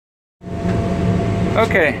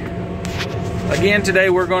Okay, again today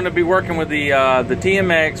we're going to be working with the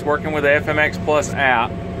TMX, working with the FMX Plus app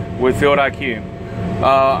with Field IQ.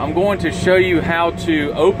 I'm going to show you how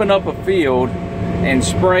to open up a field and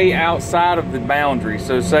spray outside of the boundary.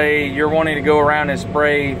 So say you're wanting to go around and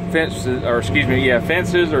spray fences, or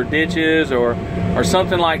fences or ditches or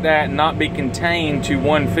something like that, and not be contained to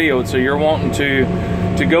one field. So you're wanting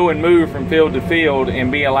to go and move from field to field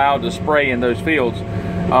and be allowed to spray in those fields.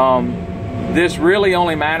 This really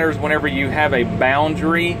only matters whenever you have a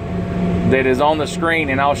boundary that is on the screen,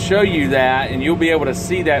 and I'll show you that, and you'll be able to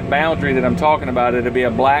see that boundary that I'm talking about. It'll be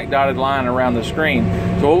a black dotted line around the screen.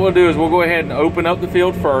 So what we'll do is we'll go ahead and open up the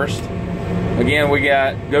field first. Again, we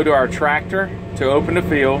go to our tractor to open the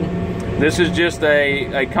field. This is just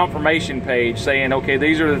a confirmation page saying, okay,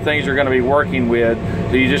 these are the things you're going to be working with.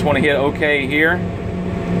 So you just want to hit OK here.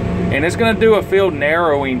 And it's going to do a field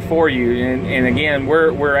narrowing for you. And again,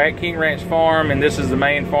 we're at King Ranch Farm, and this is the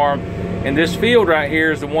main farm. And this field right here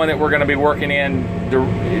is the one that we're going to be working in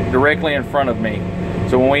directly in front of me.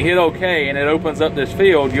 So when we hit OK and it opens up this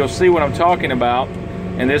field, you'll see what I'm talking about.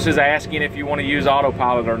 And this is asking if you want to use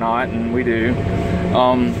autopilot or not, and we do.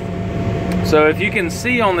 So if you can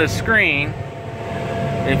see on this screen,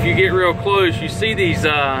 if you get real close, you see these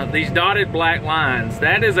dotted black lines.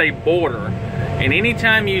 That is a border. And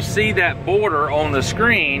anytime you see that border on the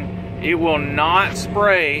screen, it will not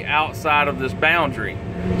spray outside of this boundary.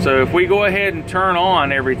 So if we go ahead and turn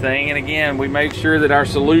on everything, and again, we make sure that our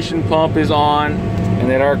solution pump is on and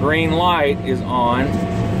that our green light is on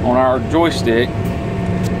our joystick.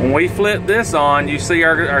 When we flip this on, you see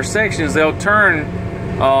our sections, they'll turn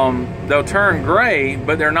gray,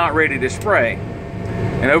 but they're not ready to spray.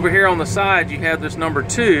 And over here on the side, you have this number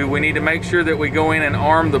 2. We need to make sure that we go in and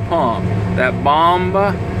arm the pump. That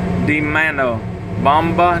bomba di mano,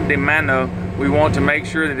 we want to make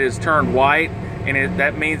sure that it's turned white, and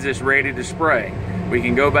that means it's ready to spray. We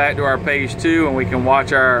can go back to our page 2 and we can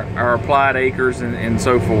watch our applied acres and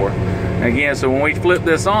so forth. And again, so when we flip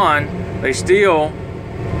this on, they still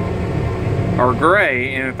are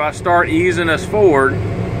gray, and if I start easing us forward,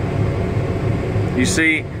 you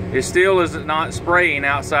see it still is not spraying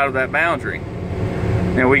outside of that boundary.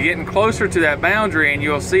 Now we're getting closer to that boundary, and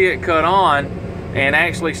you'll see it cut on and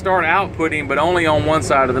actually start outputting, but only on one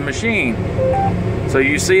side of the machine. So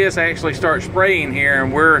you see us actually start spraying here,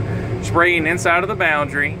 and we're spraying inside of the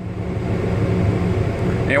boundary,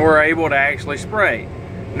 and we're able to actually spray.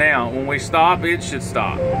 Now when we stop, it should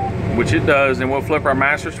stop, which it does, and we'll flip our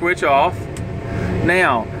master switch off.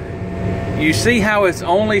 Now you see how it's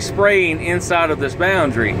only spraying inside of this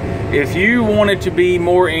boundary. If you wanted to be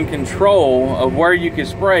more in control of where you could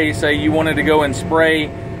spray, say you wanted to go and spray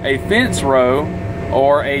a fence row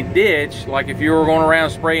or a ditch, like if you were going around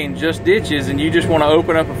spraying just ditches and you just want to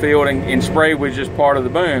open up a field and spray with just part of the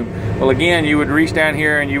boom, well again, you would reach down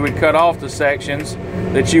here and you would cut off the sections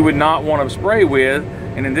that you would not want to spray with.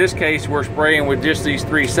 And in this case, we're spraying with just these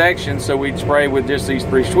 3 sections, so we'd spray with just these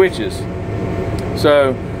 3 switches.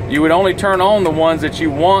 So you would only turn on the ones that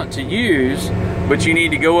you want to use, but you need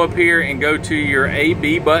to go up here and go to your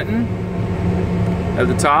AB button at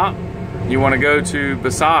the top. You want to go to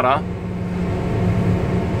Basada,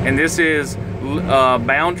 and this is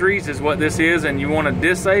boundaries is what this is, and you want to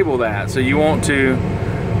disable that. So you want to,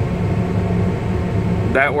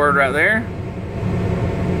 that word right there,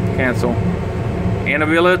 cancel,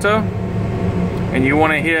 inhabilito, and you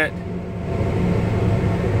want to hit,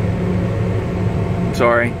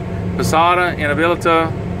 Passata,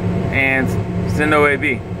 Inhabilita, and Sendo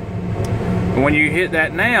AB. And when you hit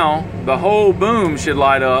that now, the whole boom should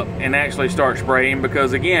light up and actually start spraying,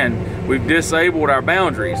 because again, we've disabled our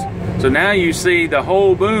boundaries. So now you see the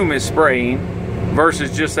whole boom is spraying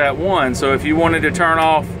versus just that one. So if you wanted to turn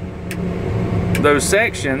off those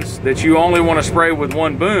sections that you only want to spray with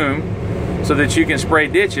one boom so that you can spray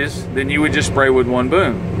ditches, then you would just spray with one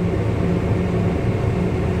boom.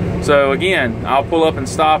 So again, I'll pull up and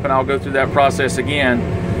stop, and I'll go through that process again.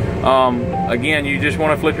 Again, you just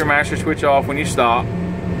want to flip your master switch off when you stop.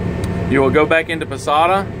 You will go back into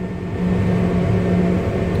Passata,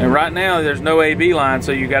 and right now there's no AB line,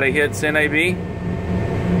 so you got to hit Send AB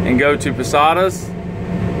and go to Passatas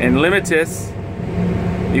and Limites.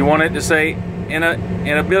 You want it to say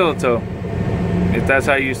Inhabilito, if that's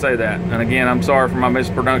how you say that. And again, I'm sorry for my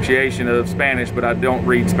mispronunciation of Spanish, but I don't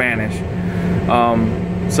read Spanish.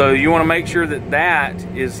 So you want to make sure that that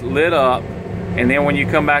is lit up, and then when you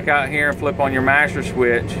come back out here and flip on your master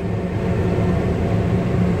switch,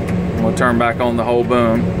 we'll turn back on the whole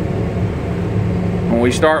boom. When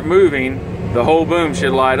we start moving, the whole boom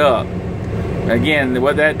should light up. Again,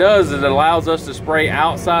 what that does is it allows us to spray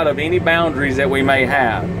outside of any boundaries that we may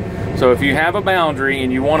have. So if you have a boundary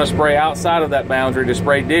and you want to spray outside of that boundary to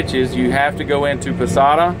spray ditches, you have to go into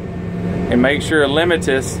Posada and make sure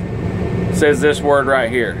Limitus says this word right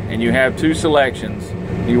here. And you have two selections.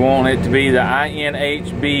 You want it to be the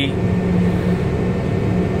INHB,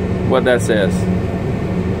 what that says.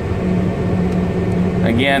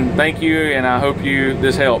 Again, thank you, and I hope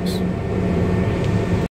this helps.